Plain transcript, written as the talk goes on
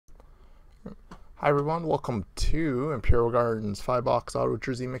Hi everyone, welcome to Imperial Gardens 5-box auto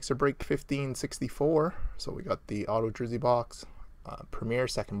jersey mixer break 1564. So we got the auto jersey box, Premier,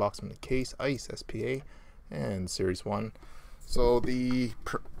 second box from the case, Ice, SPA, and Series 1. So the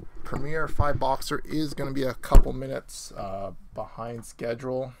Premier 5-boxer is going to be a couple minutes behind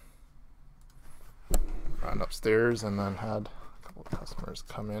schedule. Ran upstairs and then had a couple of customers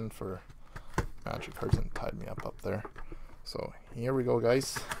come in for magic cards and tied me up there. So here we go,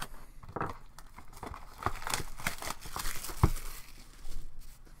 guys.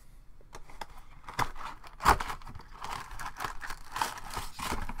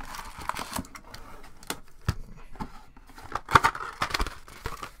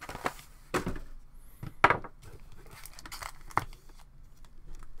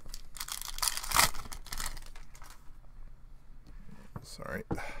 Sorry.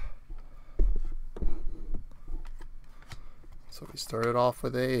 So we started off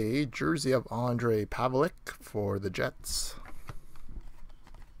with a jersey of Andre Pavlik for the Jets.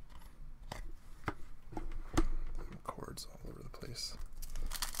 Cords all over the place.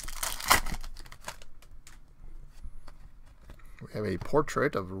 We have a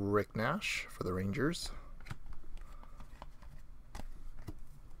portrait of Rick Nash for the Rangers.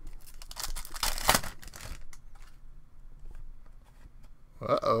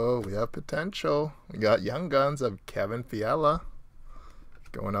 Uh-oh, we have potential. We got Young Guns of Kevin Fiala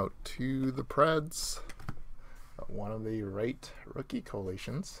going out to the Preds. Got one of the right rookie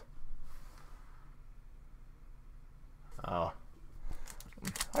collations. Oh.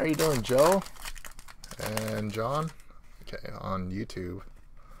 How are you doing, Joe? And John? Okay, on YouTube.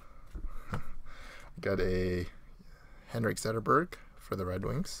 Got a Henrik Zetterberg for the Red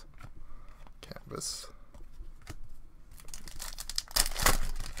Wings. Canvas.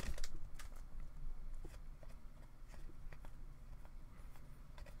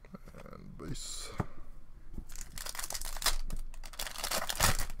 Base.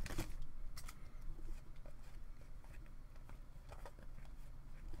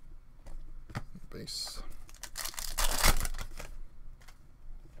 Base.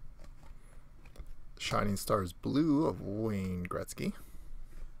 Shining Stars Blue of Wayne Gretzky.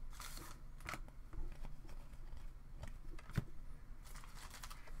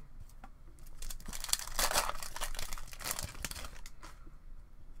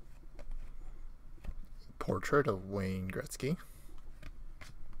 Portrait of Wayne Gretzky.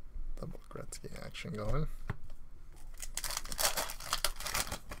 Double Gretzky action going.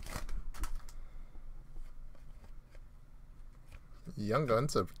 Young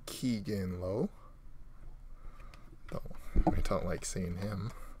Guns of Keegan Lowe. I don't like seeing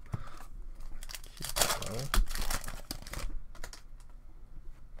him. Keegan Lowe.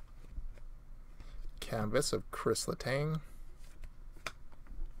 Canvas of Chris Letang.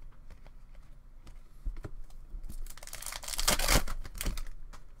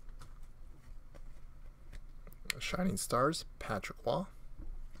 Shining Stars, Patrick Waugh.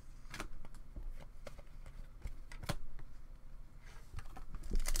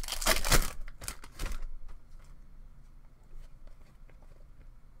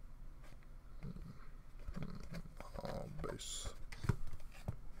 All base.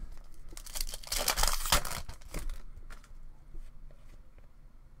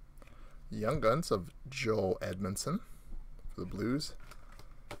 Young Guns of Joel Edmondson for the Blues.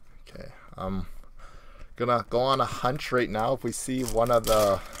 Okay, gonna go on a hunch right now. If we see one of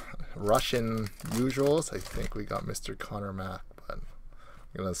the Russian usuals, I think we got Mr. Connor Mack, but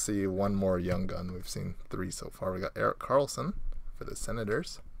we're gonna see one more Young Gun. We've seen 3 so far. We got Eric Carlson for the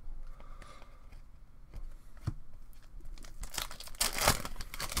Senators.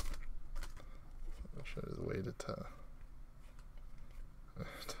 I should have waited to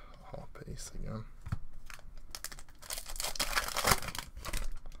all base again.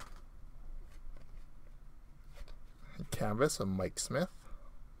 Canvas of Mike Smith.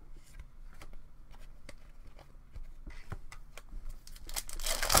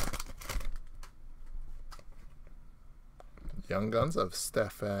 Young Guns of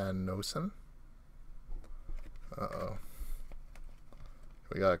Stefan Noesen. Uh-oh.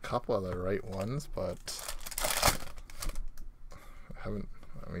 We got a couple of the right ones, but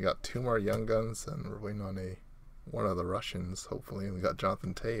we got 2 more Young Guns, and we're waiting on one of the Russians, hopefully. We got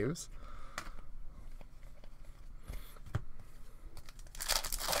Jonathan Taves.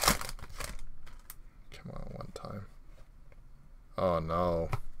 One time. Oh no.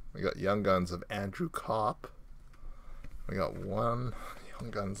 We got Young Guns of Andrew Kopp. We got 1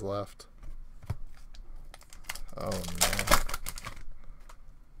 Young Guns left. Oh no.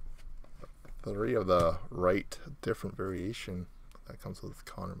 3 of the right different variation that comes with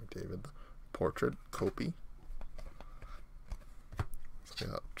Connor McDavid. Portrait Kopi. So we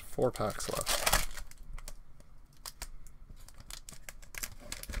got 4 packs left.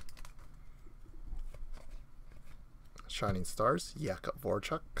 Shining Stars, Jakub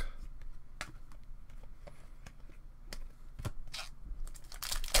Voracek.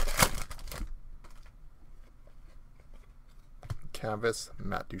 Canvas,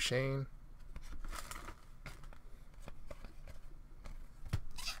 Matt Duchene.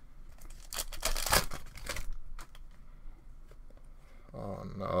 Oh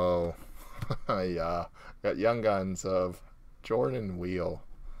no. Yeah. Got Young Guns of Jordan Wheel.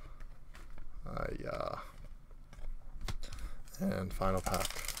 Yeah. And final pack.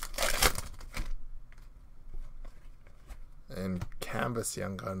 And Canvas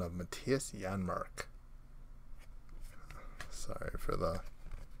Young Gun of Matthias Janmark. Sorry for the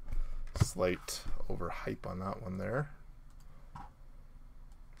slight overhype on that one there.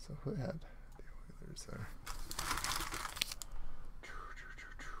 So who had the Oilers there?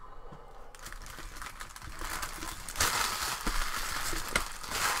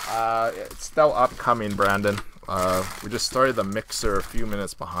 It's still upcoming, Brandon. We just started the mixer a few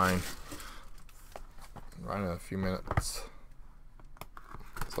minutes behind. Running a few minutes.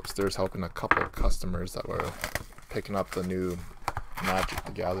 I was upstairs helping a couple of customers that were picking up the new Magic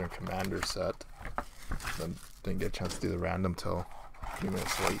the Gathering Commander set. Then didn't get a chance to do the random till a few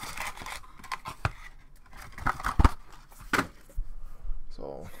minutes late.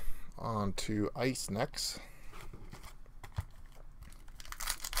 So on to Ice next.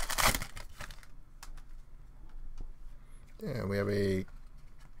 And we have a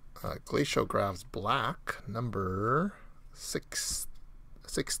Glacial Graphs Black, number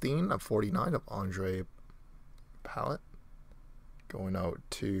 16 of 49 of Andre Palette, going out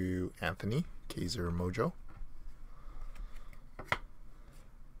to Anthony Kaiser Mojo.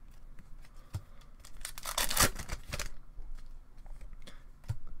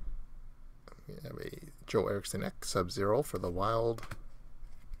 We have a Joe Eriksson X Sub-Zero for the Wild.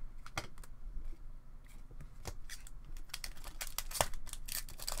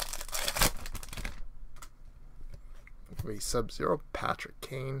 A Sub-Zero Patrick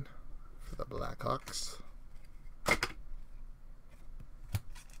Kane for the Blackhawks.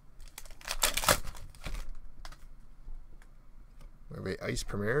 We have a Ice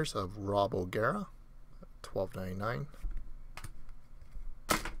Premieres of Rob O'Gara, $12.99.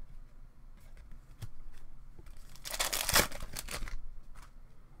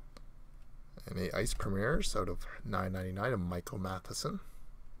 And a Ice Premieres out of $9.99 of Michael Matheson.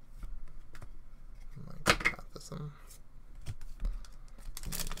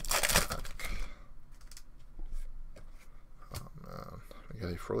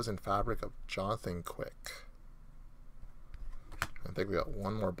 A Frozen Fabric of Jonathan Quick. I think we got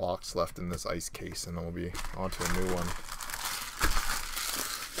one more box left in this ice case, and then we'll be on to a new one.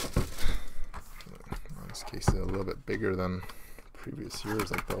 This case is a little bit bigger than previous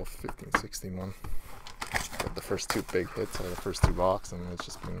years, like the 15-16 one. Got the first 2 big hits out of the first 2 boxes, and it's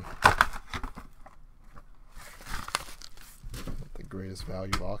just been the greatest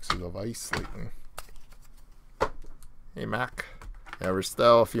value boxes of ice lately. Hey, Mac. Yeah, we're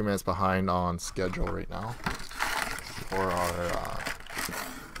still a few minutes behind on schedule right now for our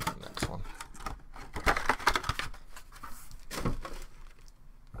next one.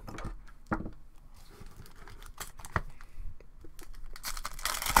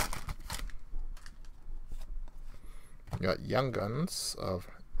 We got Young Guns of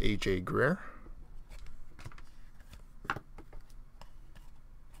AJ Greer.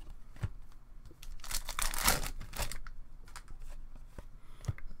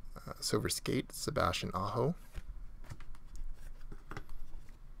 Silver Skate, Sebastian Aho.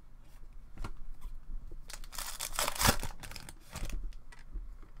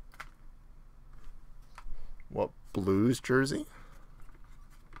 What Blues jersey?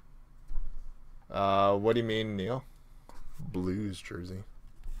 What do you mean, Neil? Blues jersey.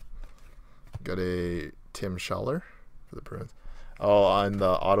 Got a Tim Schaller for the Bruins. Oh, on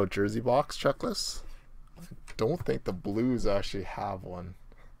the auto jersey box checklist? I don't think the Blues actually have one.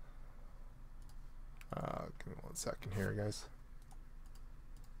 Give me 1 second here, guys.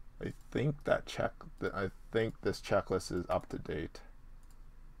 I think this checklist is up to date.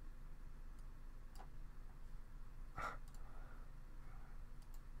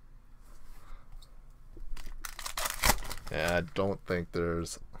 Yeah, I don't think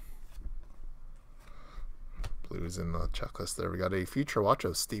there's Blues in the checklist there. We got a Future Watch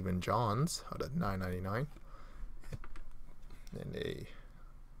of Stephen Johns out of $9.99. And a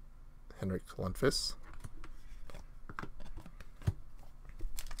Henrik Lundqvist.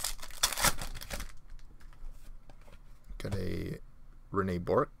 Got a Rene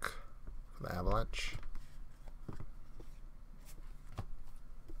Bork for the Avalanche.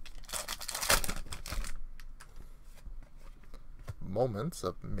 Moments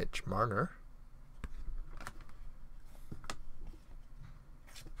of Mitch Marner.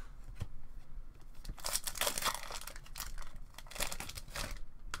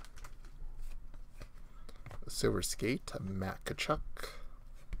 Silver Skate of Matt Tkachuk.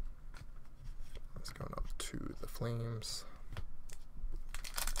 That's going out to the Flames.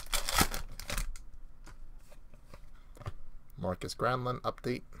 Marcus Granlund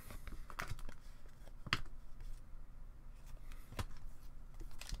update.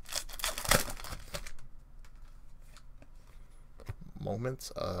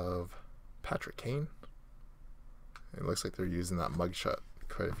 Moments of Patrick Kane. It looks like they're using that mugshot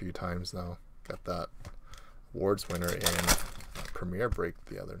quite a few times now. Got that awards winner in Premier Break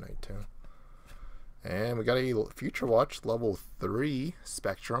the other night too. And we got a Future Watch level 3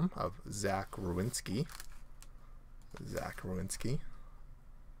 Spectrum of Zach Rowinski.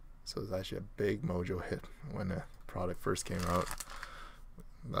 So it's actually a big mojo hit when the product first came out.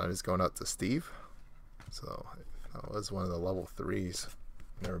 That is going out to Steve. So that was one of the level 3s.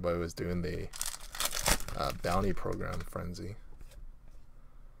 And everybody was doing the bounty program frenzy.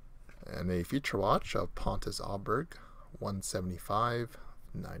 And a Future Watch of Pontus Aberg, 175,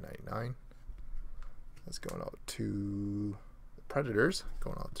 999. That's going out to the Predators,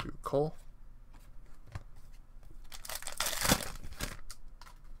 going out to Cole.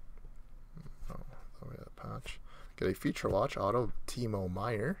 Oh, that patch. Get a Future Watch auto Timo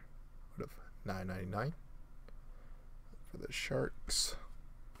Meier, out of 999 for the Sharks.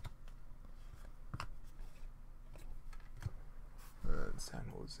 And San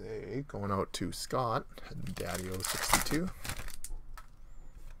Jose going out to Scott, Daddy-O62.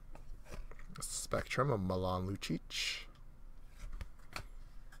 Spectrum of Milan Lucic.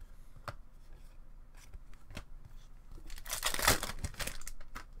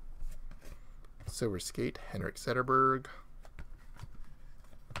 Silver Skate, Henrik Zetterberg.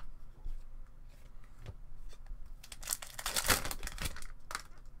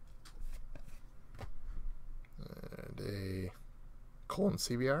 And a Colin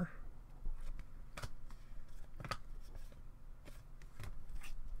CBR.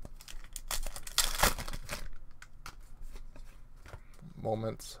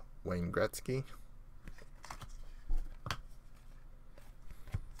 Moments, Wayne Gretzky.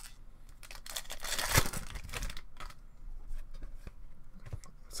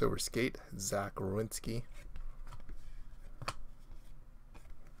 Silver Skate, Zach Rowinski.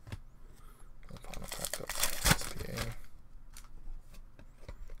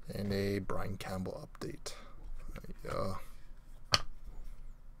 And a Brian Campbell update.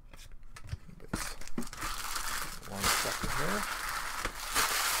 One second here.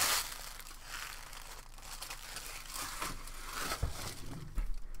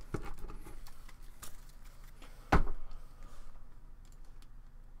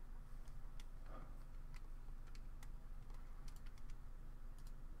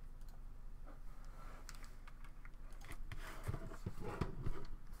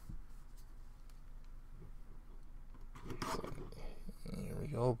 Here we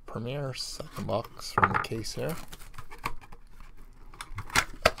go, Premier, second box from the case here.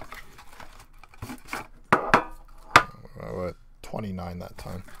 We're at 29 that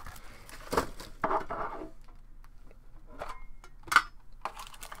time.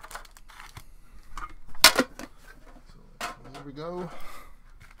 So here we go.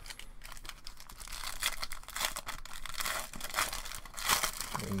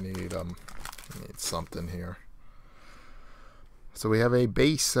 We need something here. So we have a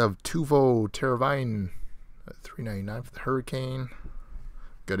base of Tuvo Teravainen at $3.99 for the Hurricane.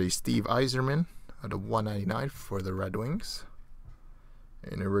 Got a Steve Yzerman at a $1.99 for the Red Wings.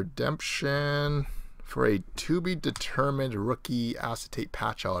 And a redemption for a to be determined rookie acetate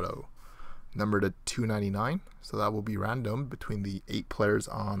patch auto, numbered at $2.99. So that will be random between the 8 players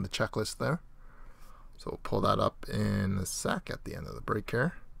on the checklist there. So we'll pull that up in a sec at the end of the break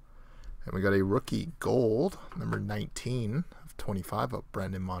here. And we got a rookie gold, number 19 of 25 of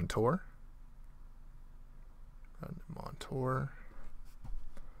Brandon Montour.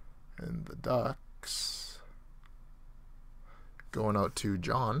 And the Ducks going out to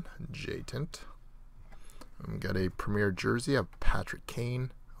John J. Tint. And we got a Premier jersey of Patrick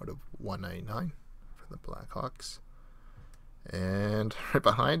Kane out of $1.99 for the Blackhawks. And right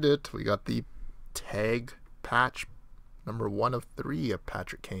behind it, we got the tag patch number 1 of 3 of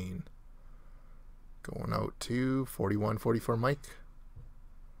Patrick Kane. Going out to 41-44 Mike.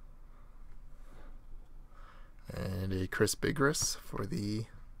 And a Chris Bigris for the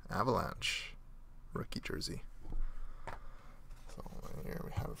Avalanche rookie jersey. So here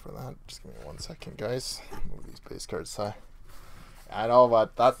we have it for that. Just give me 1 second, guys. Move these base cards aside. I know,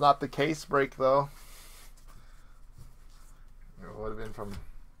 but that's not the case break, though. It would have been from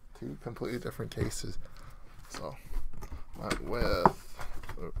 2 completely different cases. So, went with,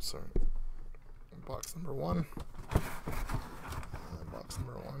 oops, sorry, box number 1. And box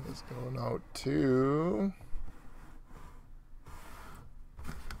number 1 is going out to,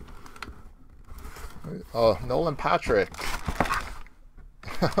 oh, Nolan Patrick.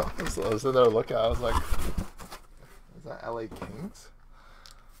 I was sitting there looking, I was like, is that LA Kings?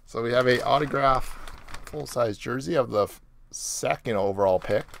 So we have a autograph full-size jersey of the 2nd overall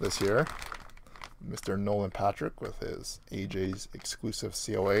pick this year, Mr. Nolan Patrick, with his AJ's exclusive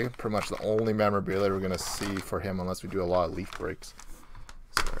COA. Pretty much the only memorabilia we're going to see for him unless we do a lot of leaf breaks.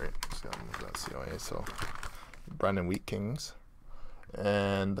 Sorry, just got to move that COA. So, Brendan Wheat Kings.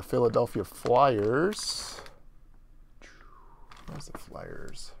 And the Philadelphia Flyers. Where's the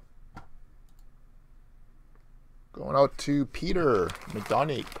Flyers? Going out to Peter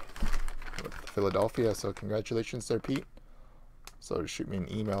McDonough with Philadelphia. So congratulations there, Pete. So shoot me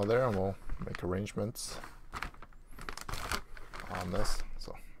an email there and we'll make arrangements on this.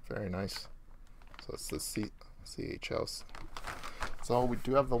 So very nice. So it's the CHLs. So we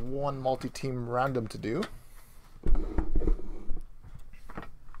do have the 1 multi-team random to do. So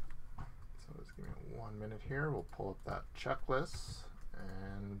just give me 1 minute here. We'll pull up that checklist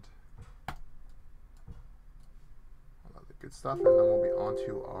and all the good stuff, and then we'll be on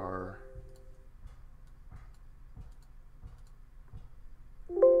to our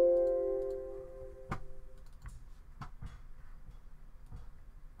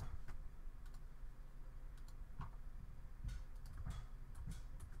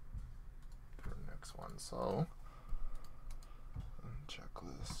next one. So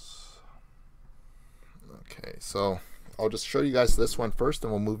checklist. Okay, so I'll just show you guys this one first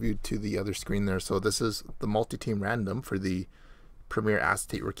and we'll move you to the other screen there. So this is the multi-team random for the Premier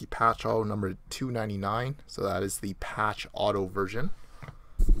Acetate Rookie Patch Auto number 299. So that is the patch auto version.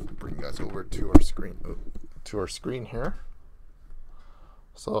 Bring you guys over to our screen here.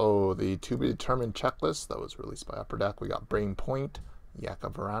 So the to be determined checklist that was released by Upper Deck. We got Brain Point,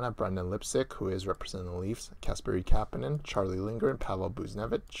 Jakub Vrana, Brendan Lipsick, who is representing the Leafs, Kasperi Kapanen, Charlie Lindgren, Pavel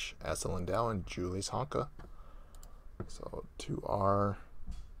Buchnevich, Esa Lindell, and Julius Honka. So to our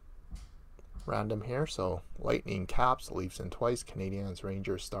random here, so Lightning, Caps, Leafs in twice, Canadiens,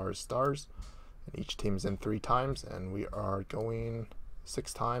 Rangers, Stars, and each team is in 3 times, and we are going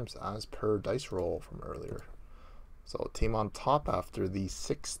 6 times as per dice roll from earlier. So team on top after the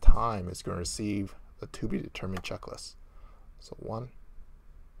 6th time is going to receive the to be determined checklist. So 1,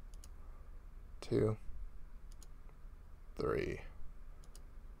 2, 3,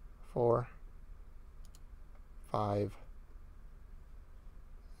 4, 5,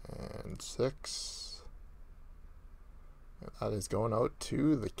 and 6. And that is going out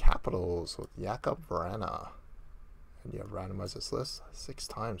to the Capitals with Jakub Vrana. And you have randomized this list 6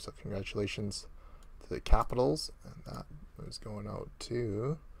 times. So congratulations to the Capitals. And that is going out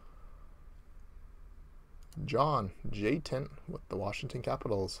to John J. Tint with the Washington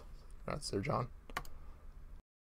Capitals. Congrats there, John.